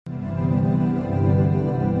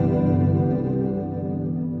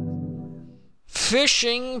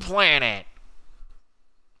Fishing Planet.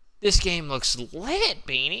 This game looks lit,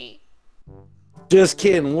 Beanie. Just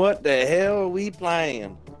kidding. What the hell are we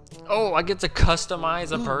playing? Oh, I get to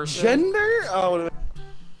customize a person. Gender? Oh,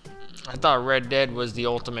 I thought Red Dead was the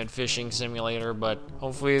ultimate fishing simulator, but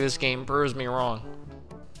hopefully this game proves me wrong.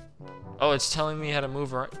 Oh, it's telling me how to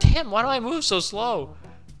move around. Damn, why do I move so slow?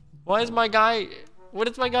 Why is my guy... What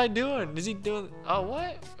is my guy doing? Is he doing... Oh,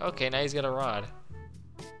 what? Okay, now he's got a rod.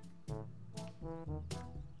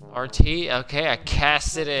 RT? Okay, I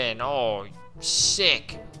cast it in. Oh,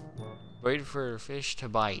 sick. Wait for a fish to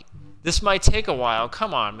bite. This might take a while.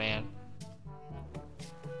 Come on, man.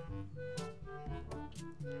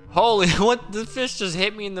 Holy, what? The fish just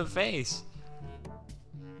hit me in the face.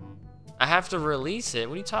 I have to release it.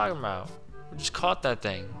 What are you talking about? We just caught that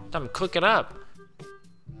thing. Time to cook it up.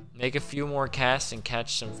 Make a few more casts and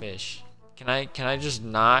catch some fish. Can I just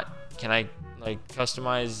not? Can I like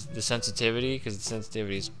customize the sensitivity? Because the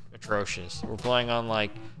sensitivity is atrocious. We're playing on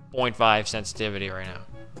like 0.5 sensitivity right now.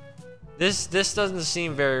 This doesn't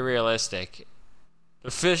seem very realistic.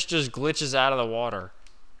 The fish just glitches out of the water.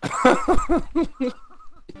 I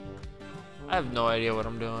have no idea what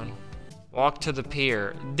I'm doing. Walk to the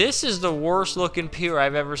pier. This is the worst looking pier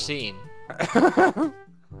I've ever seen.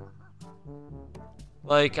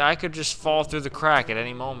 Like, I could just fall through the crack at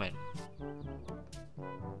any moment.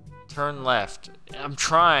 Turn left. I'm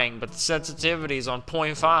trying, but the sensitivity is on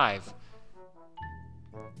 0.5.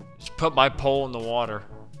 Just put my pole in the water.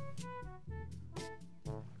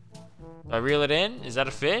 Do I reel it in? Is that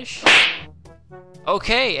a fish?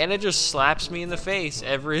 Okay, and it just slaps me in the face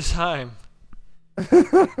every time.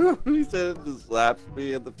 He said it just slaps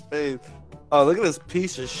me in the face. Oh, look at this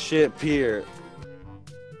piece of shit pier.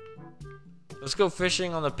 Let's go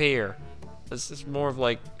fishing on the pier. This is more of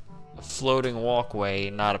like a floating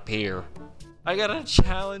walkway, not a pier. I got a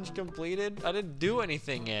challenge completed. I didn't do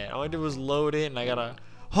anything yet. All I did was load in. I gotta...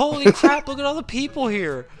 Holy crap, look at all the people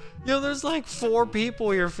here. Yo, there's like 4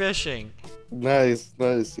 people here fishing. Nice,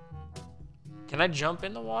 nice. Can I jump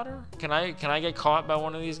in the water? Can I get caught by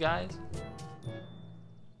one of these guys?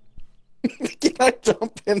 Can I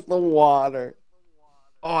jump in the water?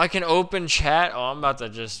 Oh, I can open chat. Oh, I'm about to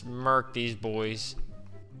just murk these boys.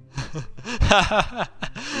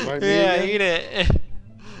 Yeah, eat it.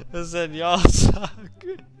 I said y'all suck.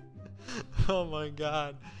 Oh my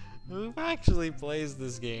god. Who actually plays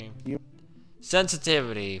this game?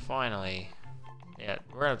 Sensitivity, finally. Yeah,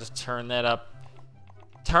 we're gonna have to turn that up.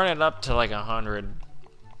 Turn it up to like 100.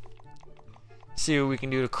 See what we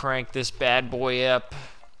can do to crank this bad boy up.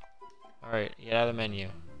 Alright, get out of the menu.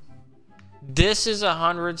 This is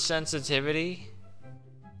 100 sensitivity.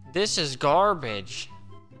 This is garbage.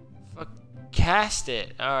 Fuck, cast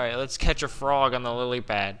it. Alright, let's catch a frog on the lily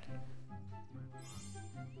pad.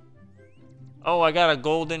 Oh, I got a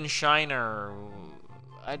golden shiner.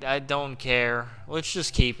 I don't care. Let's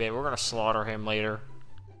just keep it. We're gonna slaughter him later.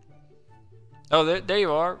 Oh, there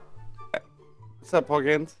you are. What's up,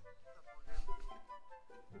 Porkins?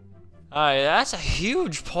 Alright, that's a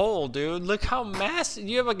huge pole, dude. Look how massive.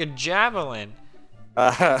 You have like a javelin.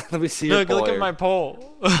 Let me see your pole. Look at my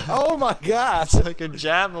pole. Oh my gosh. It's like a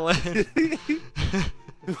javelin.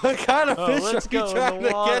 What kind of fish are you trying to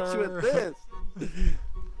catch water. with this?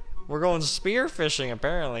 We're going spear fishing,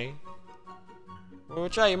 apparently.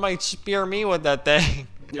 Which you might spear me with that thing.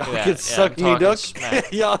 Y'all can suck me duck.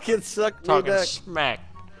 Y'all can suck me duck. Talking smack.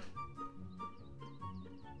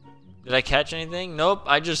 Did I catch anything? Nope,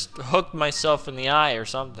 I just hooked myself in the eye or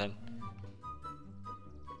something.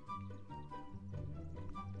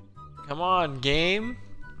 Come on, game.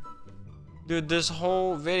 Dude, this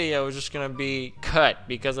whole video is just gonna be cut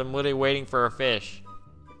because I'm literally waiting for a fish.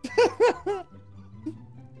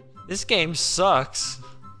 This game sucks.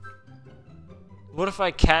 What if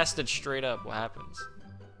I cast it straight up? What happens?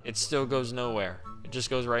 It still goes nowhere. It just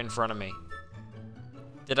goes right in front of me.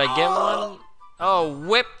 Did I get one? Oh,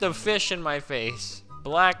 whip the fish in my face.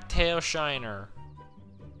 Blacktail shiner.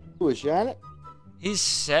 Who is shiner? He's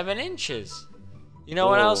 7 inches. You know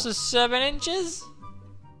what else is 7 inches?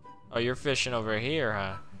 Oh, you're fishing over here,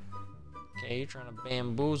 huh? Okay, you're trying to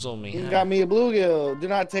bamboozle me. You got me a bluegill. Do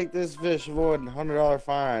not take this fish, avoid $100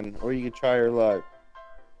 fine, or you can try your luck.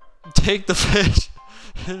 Take the fish.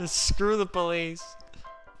 Screw the police.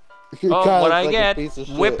 Oh, what I get?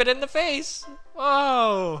 Whip it in the face.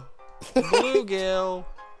 Whoa. Bluegill.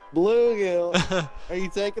 Bluegill. Are you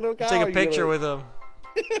taking him, Kyle? Take a picture with him.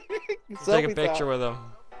 Take a picture with him.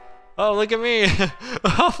 Oh, look at me.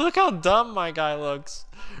 Oh, look how dumb my guy looks.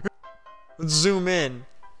 Let's zoom in.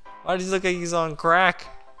 Why does he look like he's on crack?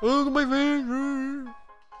 Look at my face.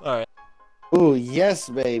 Alright. Ooh, yes,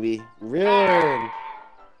 baby. Reel.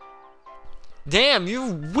 Damn,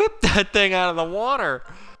 you whipped that thing out of the water.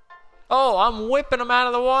 Oh, I'm whipping him out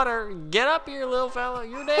of the water. Get up here, little fella.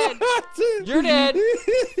 You're dead. You're dead.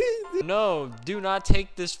 No, do not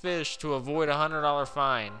take this fish to avoid a $100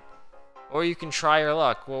 fine. Or you can try your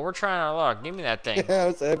luck. Well, we're trying our luck. Give me that thing.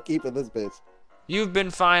 Yeah, I'm keeping this bitch. You've been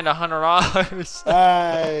fined $100.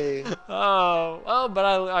 Aye. Oh, but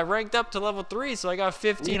I ranked up to level 3, so I got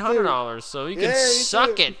 $1,500. So you can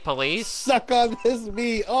suck it, police. Suck on this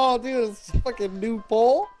meat. Oh, dude, it's a fucking new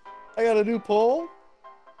pole. I got a new pole.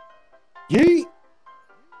 Yeet.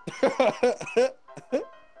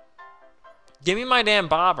 Give me my damn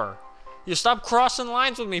bobber. You stop crossing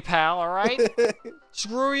lines with me, pal, alright?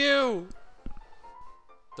 Screw you.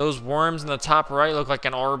 Those worms in the top right look like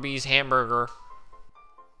an Arby's hamburger.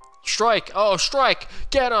 Strike. Oh, strike.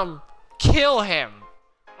 Get him. Kill him.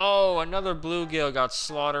 Oh, another bluegill got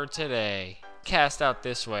slaughtered today. Cast out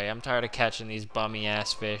this way. I'm tired of catching these bummy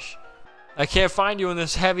ass fish. I can't find you in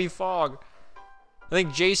this heavy fog. I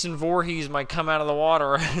think Jason Voorhees might come out of the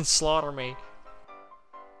water and slaughter me.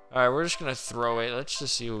 Alright, we're just gonna throw it. Let's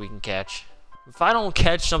just see what we can catch. If I don't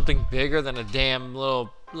catch something bigger than a damn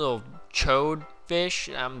little chode fish,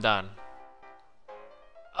 I'm done.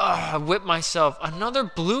 I whipped myself. Another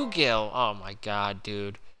bluegill. Oh my god,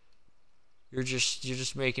 dude. You're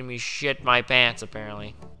just making me shit my pants,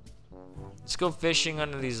 apparently. Let's go fishing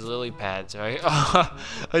under these lily pads, alright?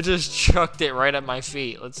 I just chucked it right at my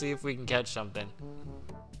feet. Let's see if we can catch something.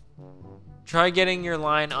 Try getting your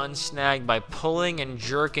line unsnagged by pulling and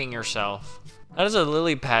jerking yourself. How does a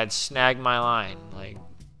lily pad snag my line? Like,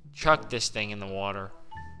 chuck this thing in the water.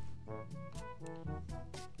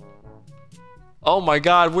 Oh my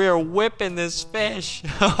god, we are whipping this fish.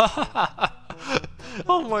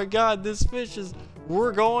 Oh my god, this fish is...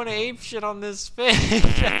 We're going apeshit on this fish.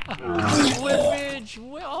 Whippage.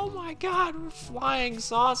 Oh my god, we're flying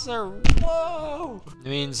saucer. Whoa. It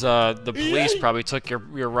means the police probably took your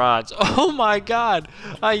rods. Oh my god,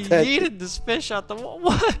 I yeeted this fish out the wall.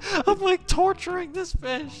 What? I'm like torturing this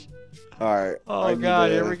fish. Alright. Oh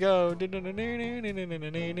god, here we go.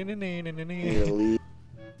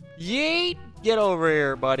 Yeet. Get over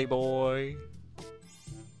here, buddy boy.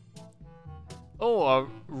 Oh, a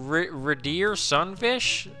Redeer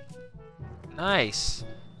sunfish? Nice.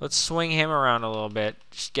 Let's swing him around a little bit.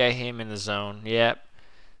 Just get him in the zone. Yep.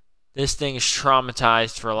 This thing is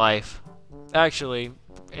traumatized for life. Actually,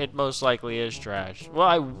 it most likely is trash. Well,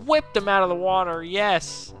 I whipped him out of the water.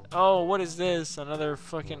 Yes. Oh, what is this? Another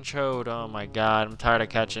fucking chode. Oh my god. I'm tired of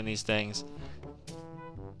catching these things.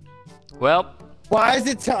 Well. Why is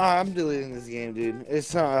it time? I'm deleting this game, dude.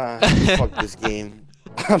 It's fuck this game.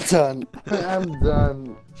 I'm done. I'm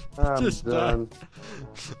done. I'm Just done.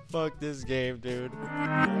 Fuck this game, dude.